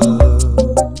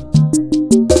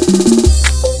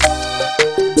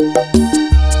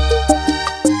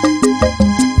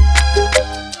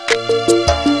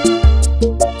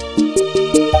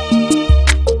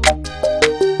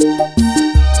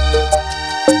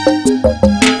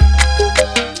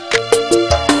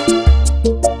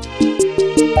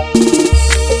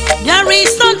 there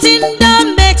is nothing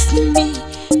that makes me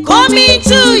come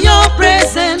into your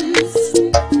presence,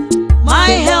 my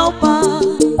helper.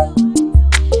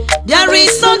 There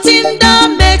is something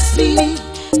that makes me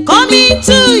come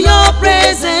into your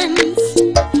presence,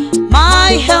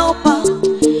 my helper,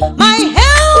 my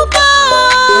helper,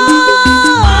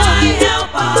 My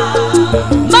helper,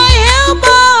 my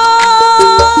helper.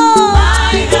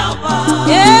 my helper.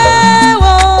 Yeah,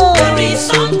 whoa. There is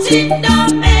something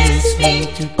that makes me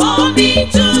come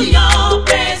into your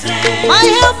presence. My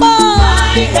helper,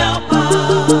 My helper.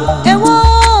 yeah,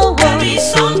 whoa. There is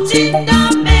something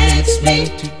that makes me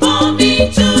come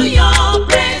into your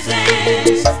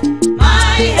presence.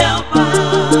 My helper.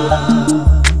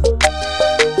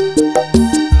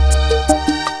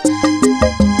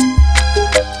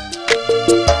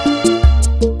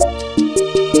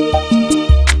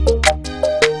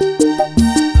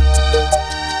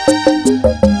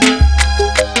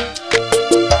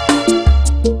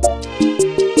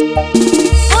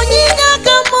 Onyinye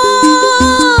aka m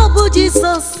bụ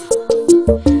Jizọs.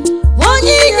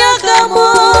 Onyinye aka m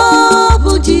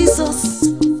bụ Jizọs.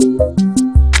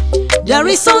 There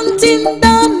is something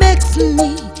that makes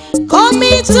me come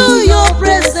into your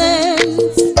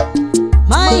presence,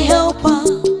 my helper.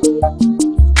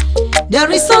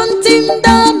 There is something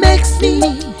that makes me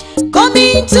come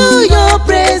into your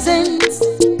presence,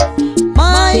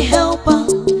 my helper,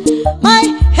 my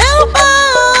helper,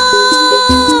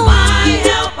 My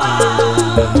helper.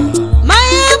 my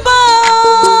helper.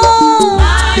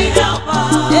 My helper.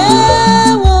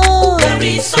 Yeah, whoa. There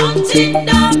is something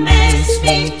that makes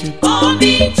me come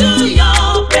into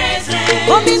your presence.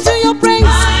 Come into your praise.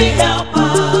 My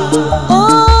helper.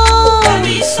 Oh, There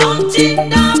is something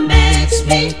that makes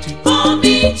me come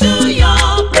into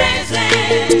your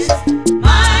presence.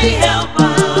 My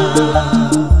helper.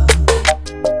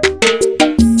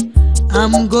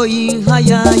 I'm going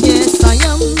higher, yes I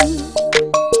am.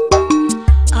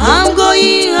 I'm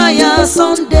going higher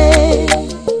someday.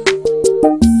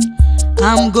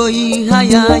 I'm going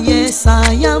higher, yes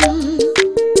I am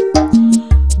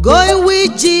going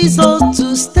with Jesus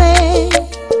to stay.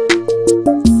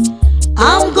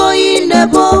 I'm going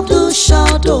above the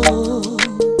shadow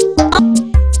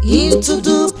into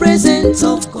the presence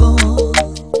of God,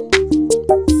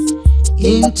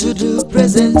 into the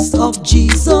presence of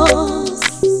Jesus.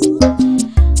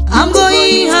 I'm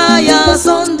going higher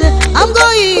Sunday. I'm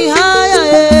going higher.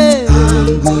 Yeah.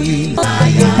 I'm going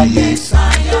higher, yes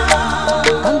I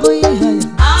am. I'm going higher.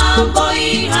 I'm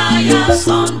going higher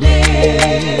Sunday.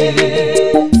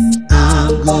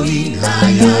 I'm going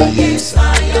higher, yes I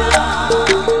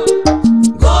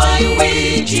am. Going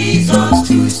with Jesus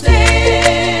to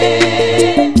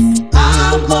stay.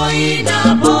 I'm going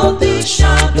above the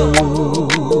shadow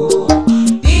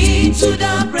into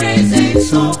the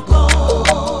presence of God,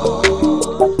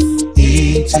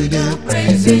 into the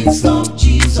presence of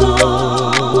Jesus.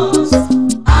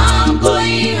 I'm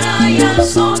going higher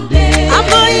Sunday. I'm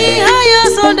going higher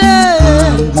Sunday.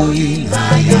 I'm going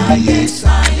higher, yes I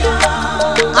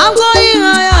am. I'm going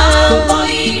higher. I'm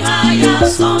going higher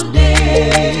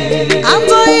Sunday. I'm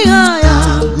going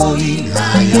higher. I'm going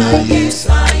higher, yes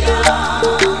I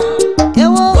am. Yeah,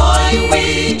 well. Going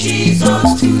with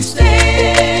Jesus to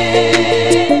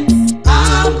stay.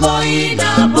 I'm going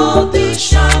above the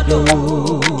shadow,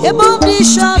 Above the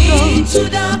shadow, into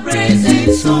the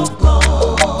presence of God,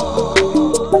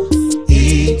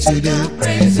 into the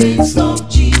presence of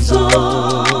Jesus.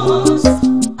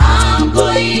 I'm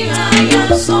going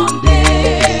higher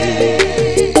Sunday.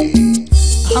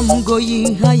 I'm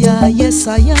going higher, yes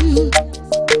I am.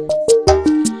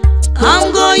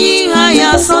 I'm going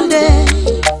higher Sunday.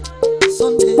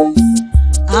 Sunday.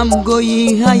 I'm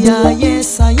going higher,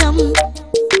 yes I am.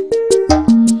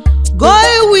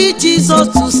 Going with Jesus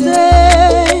to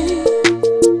stay.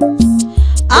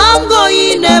 I'm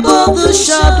going above the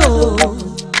shadow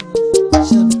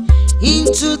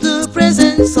into the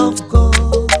presence of God,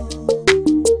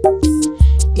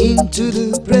 into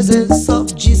the presence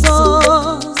of Jesus.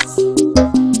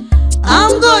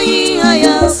 I'm going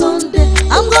higher Sunday.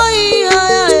 I'm going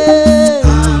higher.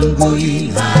 I'm going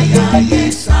higher,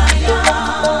 yes I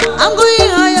am. I'm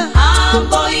going higher. I'm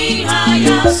going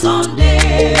higher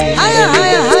Sunday. Higher,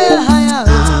 higher, higher, higher.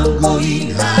 I'm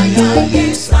going higher,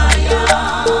 yes I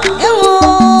am. Ewo.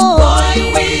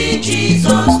 Going with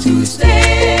Jesus to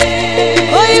stay.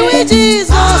 Going with Jesus.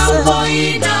 I'm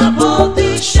going above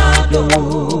the shadow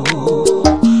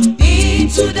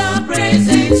into the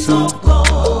presence of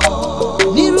God,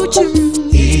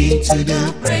 into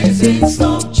the presence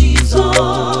of Jesus.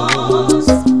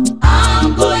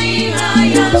 I'm going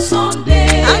higher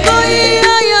Sunday. I'm going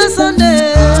higher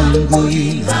Sunday. I'm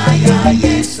going higher,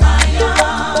 yes I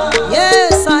am.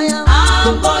 Yes I am.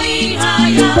 I'm going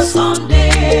higher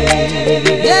Sunday.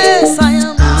 Yes I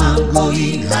am. I'm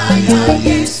going higher,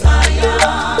 yes I am.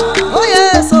 Oh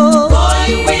yes oh.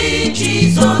 Going with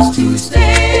Jesus to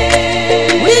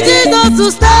stay. With Jesus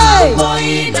to stay.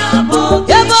 Going above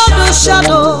Above the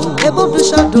shadow. Above the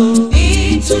shadow.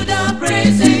 into the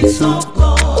presence of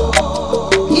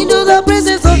God, Into the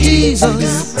presence of into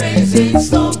Jesus. the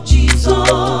presence of Jesus.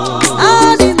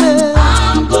 And in there.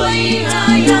 I'm going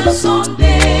higher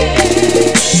Sunday.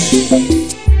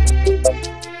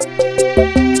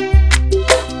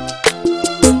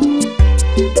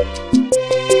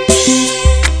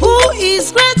 Who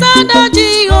is greater than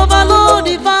Jehovah Lord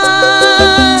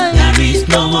divine? There is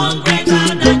no one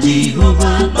greater than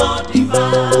Jehovah Lord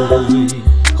divine.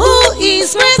 Who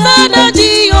is greater than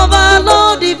Jehovah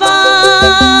Lord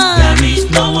divine? There is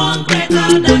no one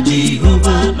greater than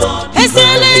Jehovah Lord divine.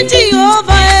 Excellent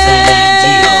Jehovah.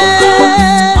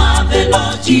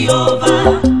 Marvelous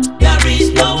Jehovah. There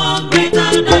is no one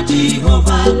greater than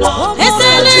Jehovah Lord.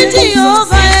 Excellent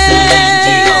Jehovah.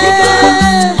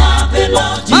 Marvelous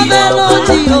Marvelous Jehovah.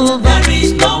 Jehovah. There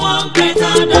is no one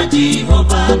greater than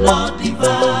Jehovah Lord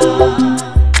divine.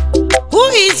 Who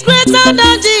is greater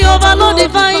than Jehovah Lord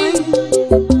divine?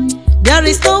 There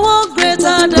is no one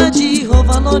greater than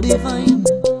Jehovah Lord divine.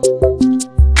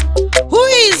 Who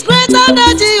is greater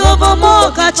than Jehovah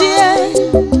Mokachie?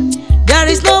 There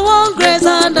is no one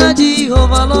greater than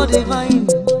Jehovah Lord divine.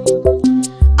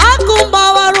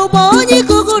 Akumba waruba onye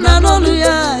kuku na nolu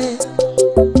ya.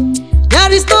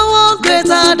 There is no one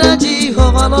greater than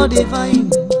Jehovah Lord divine.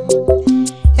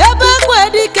 Ebe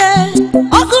kwedike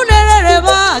okunere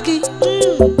bagi.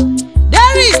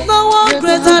 There is no one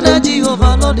greater than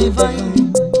Jehovah Lord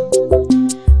divine.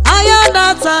 I am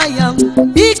that I am.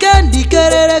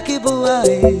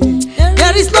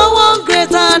 There is no one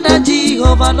greater than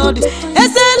Jehovah Lord.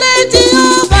 Excellent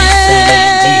Jehovah.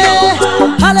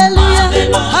 Hallelujah.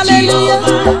 Hallelujah.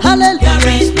 Hallelujah.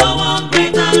 There is no one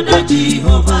greater than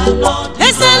Jehovah, Lord.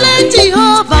 Excellent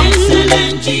Jehovah.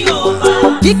 Excellent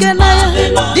Jehovah. Dikenaya,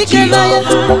 Dikenaya,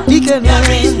 Dikenaya.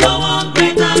 There is no one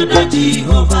greater than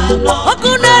Jehovah, Lord.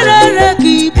 Okunere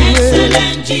kibu.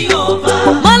 Excellent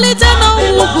Jehovah. Malite no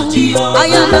ubu.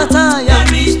 Ayanataya.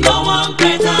 There is no one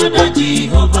greater than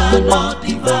Jehovah, Lord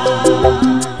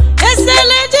divine.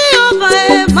 Excellent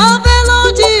Jehovah,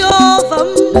 marvelous Jehovah.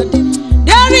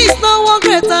 There is no one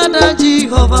greater than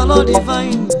Jehovah, Lord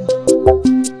divine.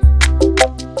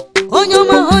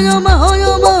 Onyoma, Onyoma,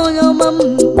 Onyoma, Onyoma.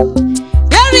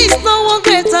 There is no one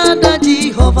greater than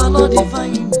Jehovah, Lord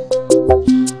divine.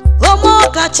 Omo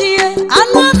kachie,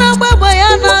 anwana baba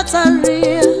yana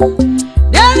taria.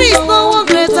 There is no one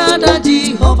greater than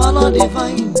Jehovah, Lord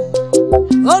divine.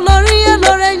 Olori,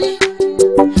 Oloreni.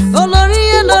 Olori,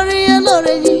 Olori,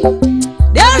 Oloreni.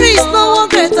 There is no one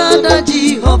greater than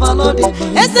Jehovah, Lord.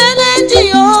 Excellent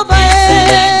Jehovah,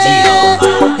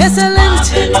 excellent,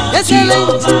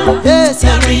 excellent,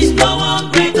 There is no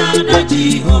one greater than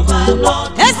Jehovah,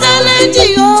 Lord. excellent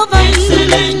Jehovah,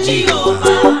 Excellent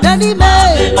Jehovah. Daddy me,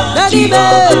 Daddy me,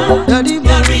 Daddy me.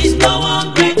 There is no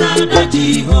one greater than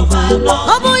Jehovah, Lord.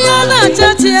 Aboyana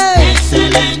chatie,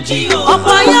 Excellent Jehovah.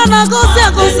 Opoyana gosi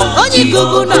gosi, onyi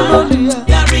gugu na rolia.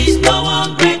 There is no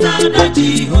one greater than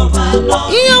Jehovah,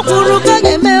 Lord. Iyo kuru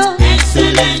kanyemeo.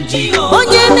 Excellent Jehovah.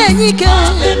 Onye nenyike,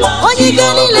 onye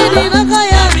ganile ni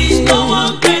nakaya. There is no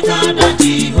one greater than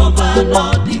Jehovah,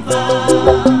 Lord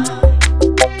divine.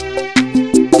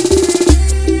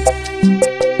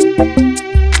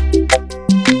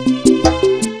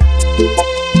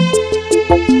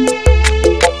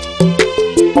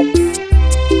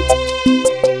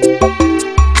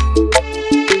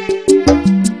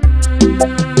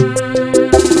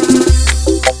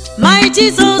 My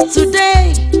Jesus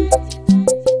today,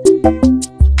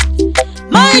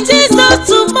 my Jesus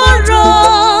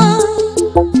tomorrow,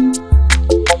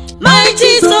 my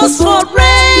Jesus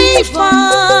forever.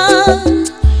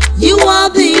 You are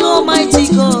the Almighty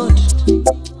God.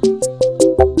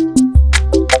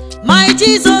 My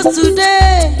Jesus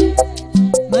today,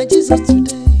 my Jesus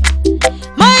today,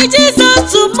 my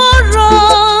Jesus tomorrow,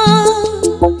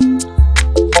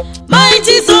 my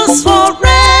Jesus forever.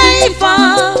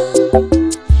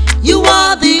 You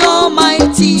are the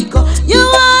Almighty God. You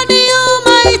are the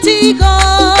Almighty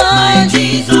God. My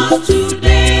Jesus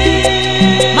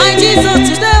today. My Jesus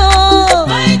today, oh.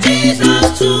 My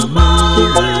Jesus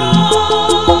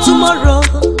tomorrow. Tomorrow.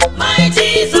 My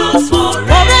Jesus forever.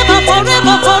 Forever,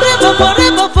 forever, forever,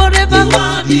 forever, forever. You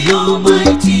are the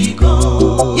Almighty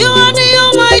God. You are the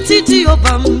Almighty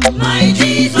Jehovah. My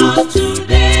Jesus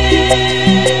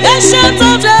today. Ancient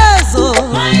of days, oh.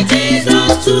 My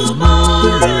Jesus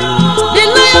tomorrow. The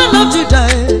Lion of Judah.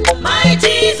 My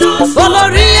Jesus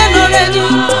Olori Oloreni,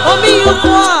 Omi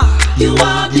Ukwa. You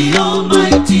are the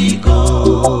Almighty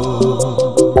God.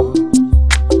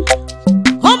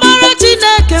 Omara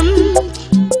Chineke m.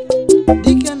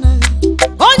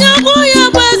 Onye bụ ya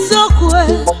bụ eziokwu.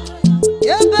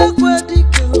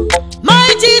 My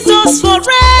Jesus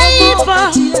forever.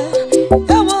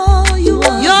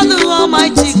 You're the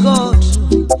Almighty God.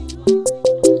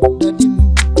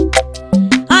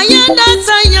 I am that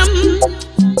I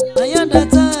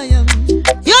am.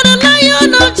 You're the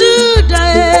Lion of Judah.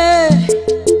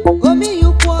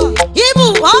 Ibu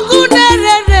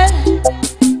Ogunerere.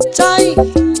 Chai.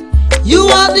 You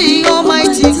are the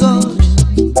Almighty God.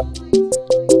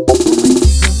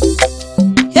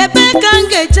 Ebe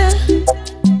kangeje.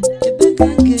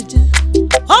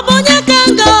 Obonye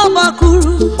kanga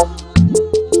obakuru.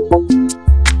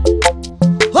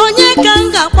 Onye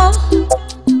kanga po.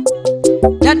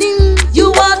 Daddy, you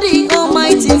are the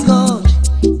Almighty God.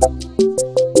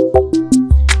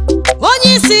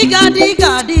 Onye si gadi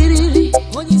gadiriri.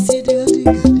 Onye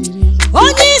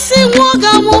si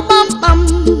nwoga mu pam pam.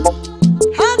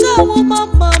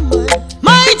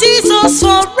 My Jesus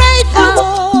forever.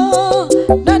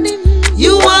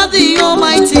 You are the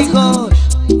Almighty God.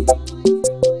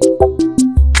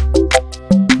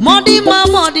 Modima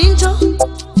modinjo.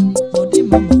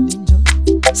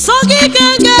 Sogi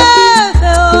kanga.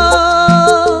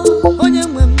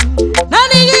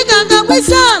 Nani kanga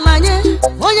wisala nye.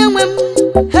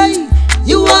 Hey,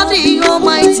 you are the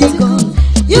Almighty God.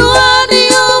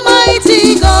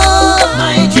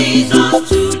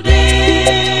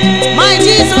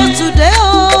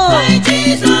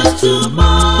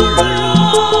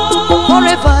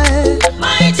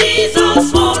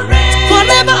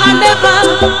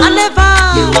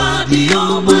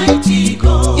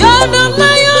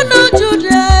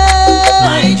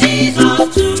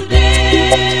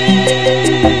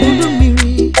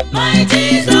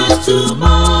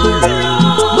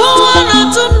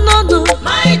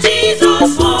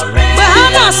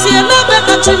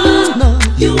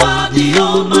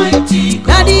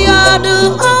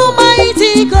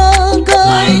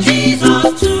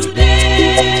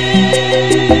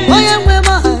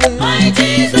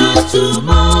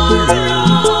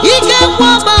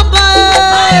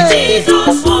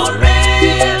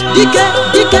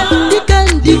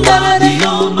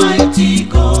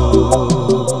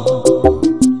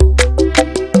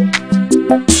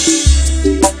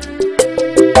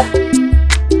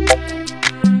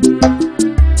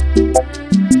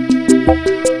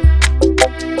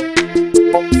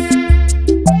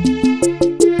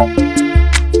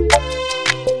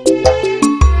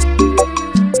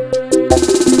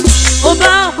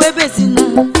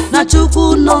 na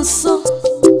Chukwu nọ nso.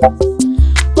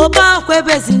 Oba akwa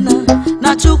ebezina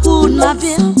na Chukwu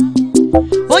na-abịa.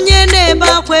 Onye na-ebe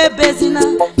akwa ebezina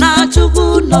na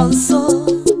Chukwu nọ nso.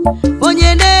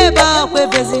 Onye na-ebe akwa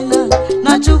ebezina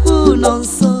na Chukwu nọ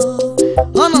nso.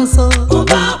 Ọ nọ nso.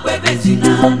 Oba akwa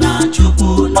ebezina na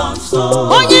Chukwu nọ nso.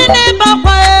 Onye na-ebe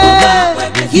akwa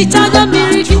hicha anya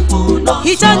mmiri gị,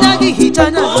 hicha anya gị, hicha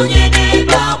anya gị. Onye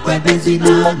na-ebe akwa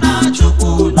ebezina na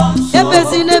Chukwu nọ nso.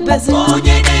 Ebezina, ebezina.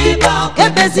 Onye na-ebe akwa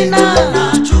ebezina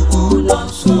na Chukwu nọ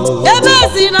nso.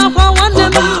 Ebezina kwa nwanne m.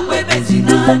 Oba akwa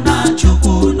ebezina na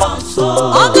Chukwu nọ nso.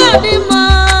 Ọ ga-adị mma.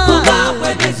 Oba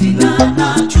akwa ebezina na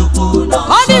Chukwu nọ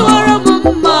nso. Ọ dịwara m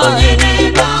mma. Onye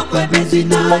na-ebe akwa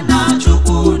ebezina na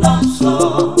Chukwu nọ nso.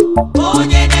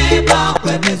 Onye na-ebe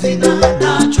akwa ebezina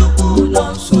na Chukwu nọ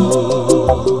nso.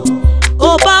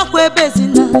 Oba akwa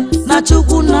ebezina na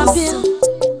Chukwu na-abịa.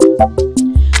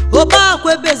 Oba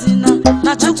akwa ebezina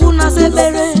na Chukwu na-aza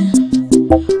ekpere.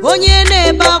 Onye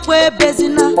na-ebe akwa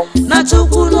ebezina na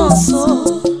Chukwu nọ nso.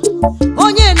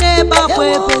 Onye na-ebe akwa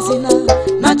ebezina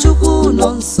na Chukwu nọ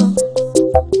nso.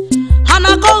 Ha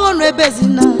na-akọghọ ọnụ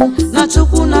ebezina na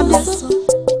Chukwu na-abịa nso.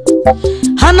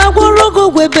 Ha na-agwọrọ gị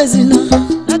ụgwọ ebezina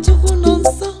na Chukwu nọ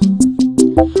nso.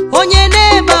 Onye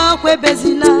na-ebe akwa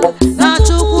ebezina na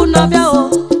Chukwu na-abịa o.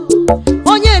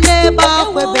 Onye na-ebe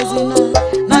akwa ebezina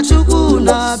na Chukwu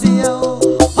na-abịa o.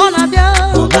 Ọ na-abịa.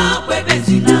 Oba akwa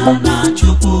ebezina na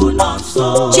Chukwu nọ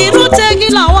nso. Chirute gị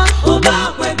lawa. Oba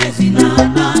akwa ebezina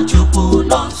na Chukwu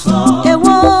nọ nso.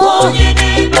 Ewo. Onye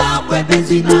na-ebe akwa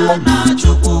ebezina na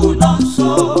Chukwu nọ nso.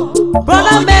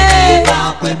 Brother me,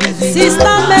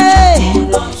 sister me,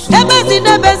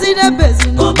 ebezina, ebezina,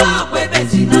 ebezina. Oba akwa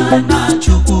ebezina na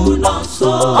Chukwu nọ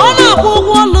nso. Ọ na-akwụ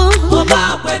ụgwọ ọlụ. Oba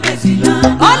akwa ebezina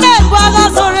Ọ na-ebu agha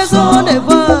zoro ezo, ọ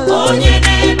na-ebu agha. onye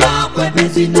na-ebe akwa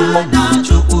ebezina na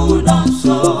Chukwu nọ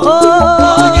nso.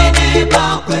 Oh. Onye na-ebe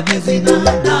akwa ebezina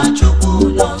na Chukwu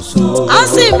nọ nso.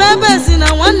 Asị m ebezina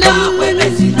nwanne m. Akwa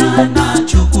ebezina na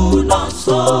Chukwu nọ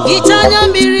nso. Hicha anya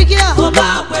mmiri gị ahụ. Oba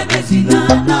akwa ebezina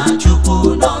na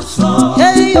Chukwu nọ nso.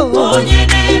 Hey yo. Onye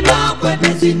na-ebe akwa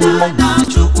ebezina na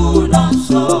Chukwu nọ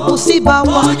nso. Kwụsị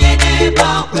ịbawa. Onye na-ebe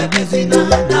akwa ebezina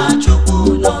na Chukwu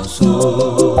nọ nso.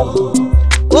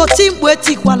 Oti mkpu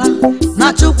etikwala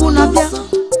na Chukwu na-abịa.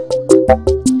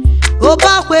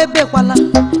 Oba akwa ebekwala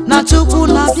na Chukwu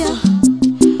na-abịa.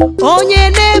 Onye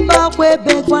na-ebe akwa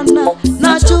ebekwana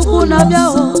na Chukwu na-abịa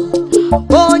o.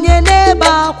 Onye na-ebe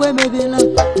akwa emebila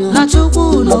na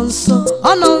Chukwu nọ nso.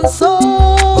 Ọ nọ nso.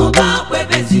 Oba akwa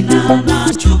ebezina na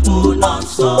Chukwu nọ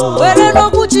nso. Were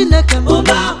n'okwu Chineke m.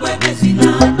 Oba akwa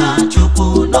ebezina na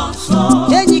Chukwu nọ nso.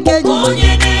 Enyi ka enyi.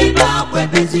 Onye na-ebe akwa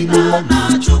ebezina na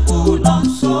Chukwu nọ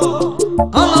nso.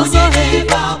 Ọ nọ nso. Onye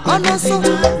na-ebe akwa Ọ nọ nso. ebezina